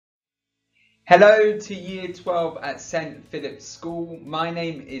Hello to Year 12 at St Philip's School. My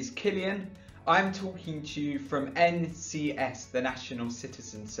name is Killian. I'm talking to you from NCS, the National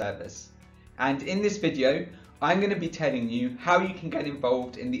Citizen Service. And in this video, I'm going to be telling you how you can get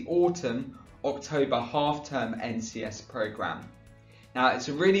involved in the Autumn-October half-term NCS programme. Now, it's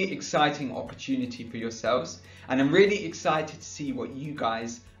a really exciting opportunity for yourselves, and I'm really excited to see what you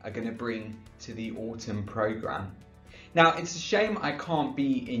guys are going to bring to the autumn programme. Now, it's a shame I can't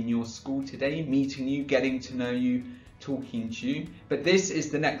be in your school today, meeting you, getting to know you, talking to you, but this is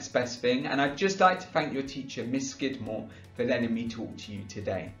the next best thing, and I'd just like to thank your teacher, Miss Skidmore, for letting me talk to you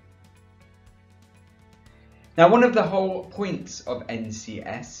today. Now, one of the whole points of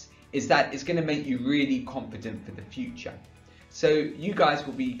NCS is that it's going to make you really confident for the future. So you guys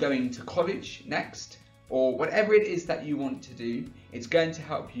will be going to college next, or whatever it is that you want to do. It's going to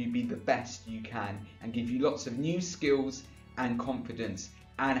help you be the best you can and give you lots of new skills and confidence,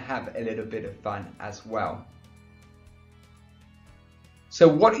 and have a little bit of fun as well. So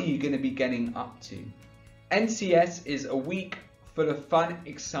what are you going to be getting up to? NCS is a week full of fun,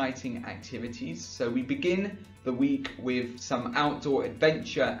 exciting activities. So we begin the week with some outdoor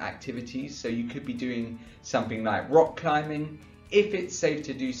adventure activities. So you could be doing something like rock climbing, if it's safe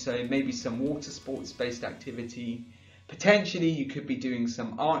to do so, maybe some water sports based activity. Potentially you could be doing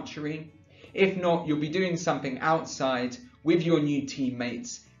some archery. If not, you'll be doing something outside with your new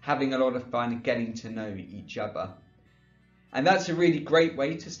teammates, having a lot of fun, getting to know each other. And that's a really great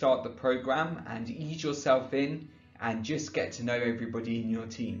way to start the programme and ease yourself in and just get to know everybody in your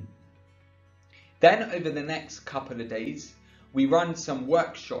team. Then over the next couple of days, we run some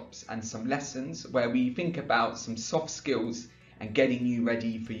workshops and some lessons where we think about some soft skills and getting you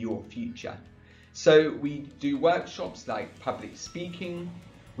ready for your future. So we do workshops like public speaking,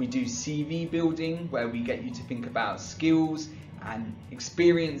 we do CV building where we get you to think about skills and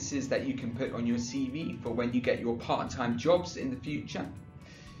experiences that you can put on your CV for when you get your part-time jobs in the future.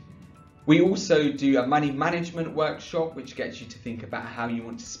 We also do a money management workshop which gets you to think about how you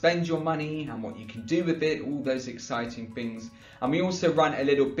want to spend your money and what you can do with it, all those exciting things. And we also run a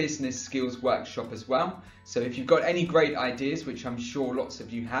little business skills workshop as well. So if you've got any great ideas, which I'm sure lots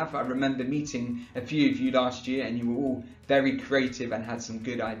of you have, I remember meeting a few of you last year and you were all very creative and had some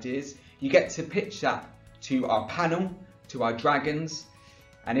good ideas. You get to pitch that to our panel, to our dragons,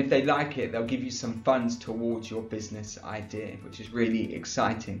 and if they like it, they'll give you some funds towards your business idea, which is really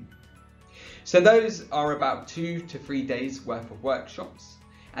exciting. So those are about 2 to 3 days worth of workshops.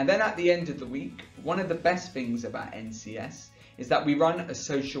 And then at the end of the week, one of the best things about NCS is that we run a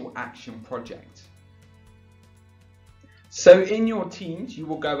social action project. So in your teams, you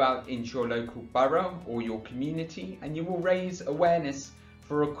will go out into your local borough or your community and you will raise awareness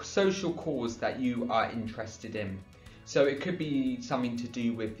for a social cause that you are interested in. So it could be something to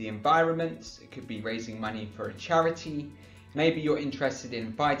do with the environment, it could be raising money for a charity, maybe you're interested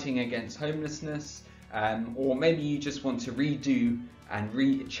in fighting against homelessness, or maybe you just want to redo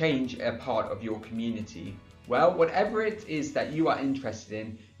and change a part of your community. Well, whatever it is that you are interested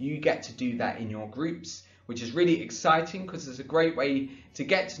in, you get to do that in your groups, which is really exciting because it's a great way to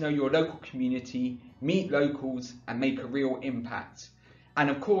get to know your local community, meet locals and make a real impact. And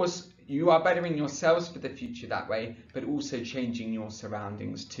of course, you are bettering yourselves for the future that way, but also changing your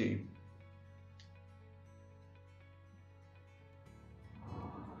surroundings too.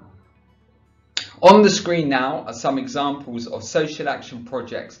 On the screen now are some examples of social action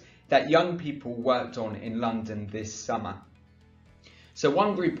projects that young people worked on in London this summer. So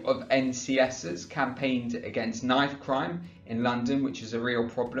one group of NCSers campaigned against knife crime in London, which is a real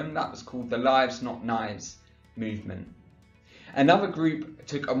problem. That was called the Lives Not Knives movement. Another group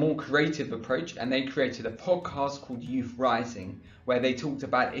took a more creative approach and they created a podcast called Youth Rising, where they talked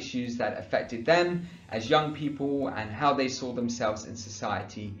about issues that affected them as young people and how they saw themselves in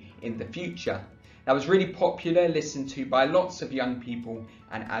society in the future. That was really popular, listened to by lots of young people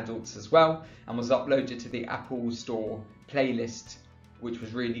and adults as well, and was uploaded to the Apple Store playlist, which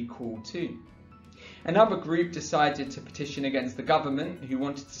was really cool too. Another group decided to petition against the government, who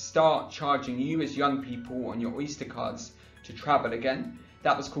wanted to start charging you as young people on your Oyster cards to travel again.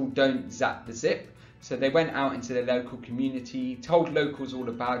 That was called Don't Zap the Zip. So they went out into the local community, told locals all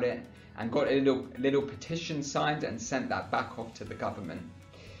about it, and got a little petition signed and sent that back off to the government.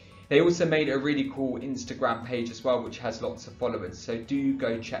 They also made a really cool Instagram page as well, which has lots of followers, so do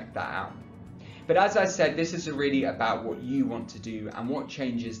go check that out. But as I said, this is really about what you want to do and what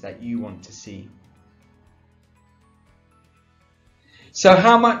changes that you want to see. So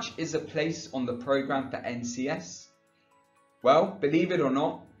how much is a place on the programme for NCS? Well, believe it or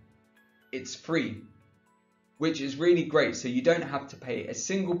not, it's free. which is really great. So you don't have to pay a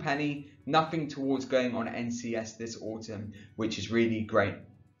single penny, nothing towards going on NCS this autumn, which is really great.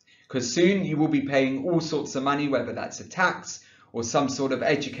 Because soon you will be paying all sorts of money, whether that's a tax or some sort of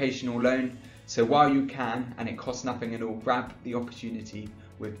educational loan. So while you can, and it costs nothing at all, grab the opportunity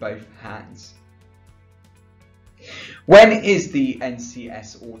with both hands. When is the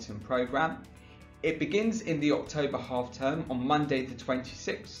NCS Autumn Programme? It begins in the October half term on Monday the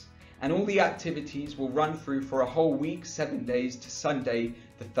 26th, and all the activities will run through for a whole week, 7 days, to Sunday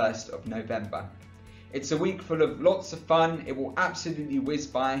the 1st of November. It's a week full of lots of fun. It will absolutely whiz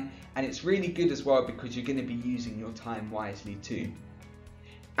by, and it's really good as well because you're going to be using your time wisely too.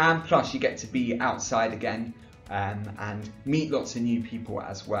 And plus you get to be outside again and meet lots of new people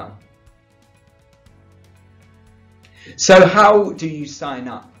as well. So how do you sign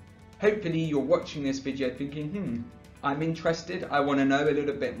up? Hopefully you're watching this video thinking, I'm interested, I want to know a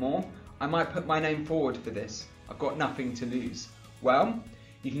little bit more. I might put my name forward for this. I've got nothing to lose. Well,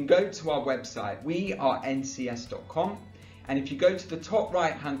 you can go to our website, wearencs.com, and if you go to the top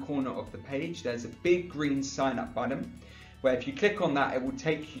right hand corner of the page, there's a big green sign up button, where if you click on that, it will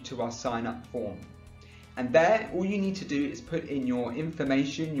take you to our sign up form. And there, all you need to do is put in your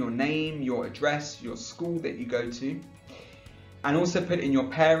information, your name, your address, your school that you go to, and also put in your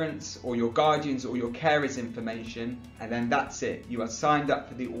parents or your guardians or your carers information, and then that's it. You are signed up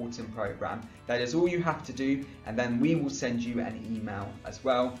for the autumn programme. That is all you have to do, and then we will send you an email as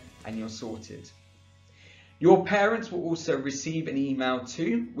well, and you're sorted. Your parents will also receive an email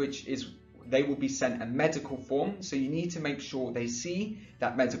too, which is they will be sent a medical form, so you need to make sure they see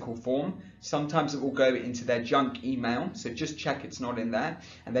that medical form. Sometimes it will go into their junk email, so just check it's not in there,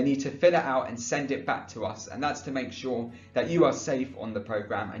 and they need to fill it out and send it back to us, and that's to make sure that you are safe on the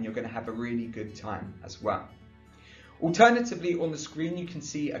programme and you're going to have a really good time as well. Alternatively, on the screen you can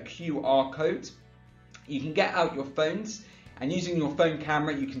see a QR code. You can get out your phones, and using your phone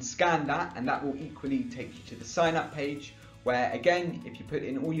camera you can scan that, and that will equally take you to the sign up page, where again, if you put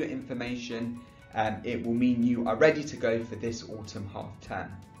in all your information, it will mean you are ready to go for this autumn half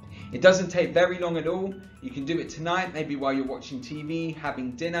term. It doesn't take very long at all. You can do it tonight, maybe while you're watching TV,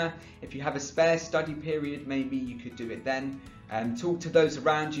 having dinner. If you have a spare study period, maybe you could do it then. Talk to those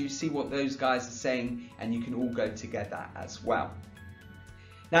around you, see what those guys are saying, and you can all go together as well.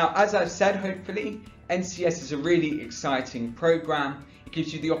 Now, as I've said, hopefully, NCS is a really exciting programme. It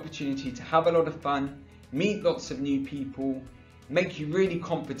gives you the opportunity to have a lot of fun, meet lots of new people, make you really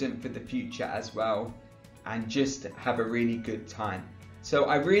confident for the future as well, and just have a really good time. So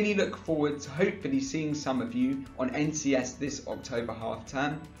I really look forward to hopefully seeing some of you on NCS this October half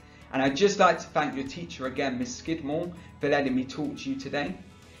term. And I'd just like to thank your teacher again, Miss Skidmore, for letting me talk to you today.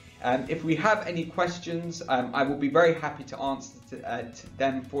 If we have any questions, I will be very happy to answer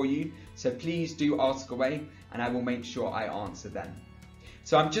them for you. So please do ask away, and I will make sure I answer them.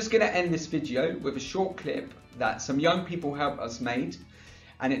 So I'm just going to end this video with a short clip that some young people helped us made,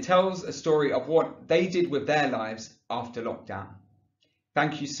 and it tells a story of what they did with their lives after lockdown.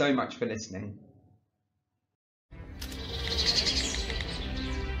 Thank you so much for listening.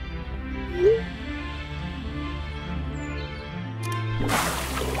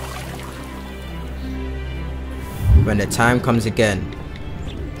 When the time comes again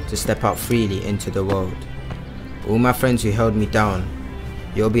to step out freely into the world, all my friends who held me down,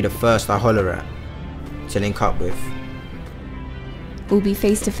 you'll be the first I holler at, to link up with. We'll be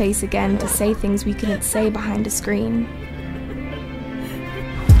face to face again to say things we couldn't say behind a screen.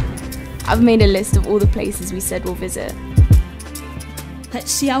 I've made a list of all the places we said we'll visit.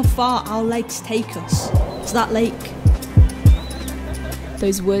 Let's see how far our legs take us to that lake.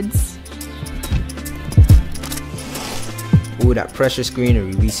 Those woods. All that precious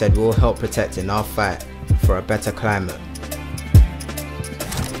greenery we said will help protect in our fight for a better climate.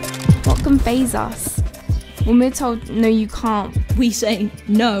 What can faze us? When we're told, no you can't, We say,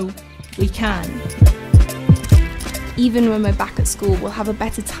 no, we can. even when we're back at school, we'll have a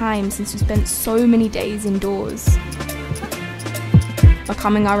better time since we spent so many days indoors.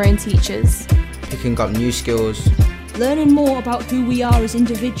 Becoming our own teachers. Picking up new skills. Learning more about who we are as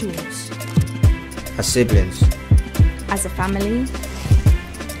individuals. As siblings. As a family.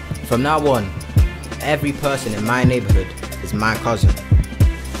 From now on, every person in my neighbourhood is my cousin.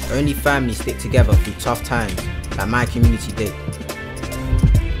 Only families stick together through tough times, like my community did.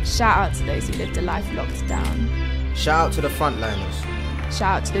 Shout out to those who lived a life locked down. Shout out to the frontliners.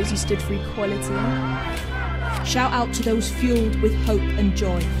 Shout out to those who stood for equality. Shout out to those fueled with hope and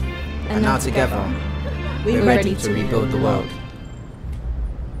joy. And now together, we're ready to rebuild the world.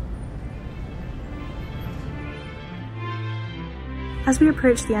 As we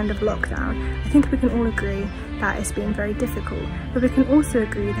approach the end of lockdown, I think we can all agree that it's been very difficult, but we can also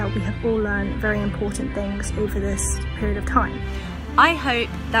agree that we have all learned very important things over this period of time. I hope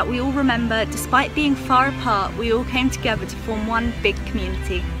that we all remember, despite being far apart, we all came together to form one big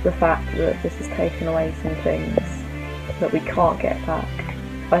community. The fact that this has taken away some things that we can't get back,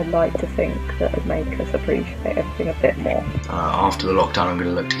 I'd like to think that would make us appreciate everything a bit more. After the lockdown, I'm going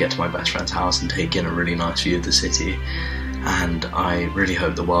to look to get to my best friend's house and take in a really nice view of the city, and I really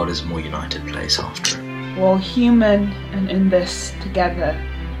hope the world is a more united place after it. We're all human and in this together,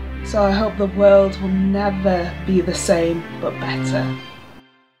 so I hope the world will never be the same but better.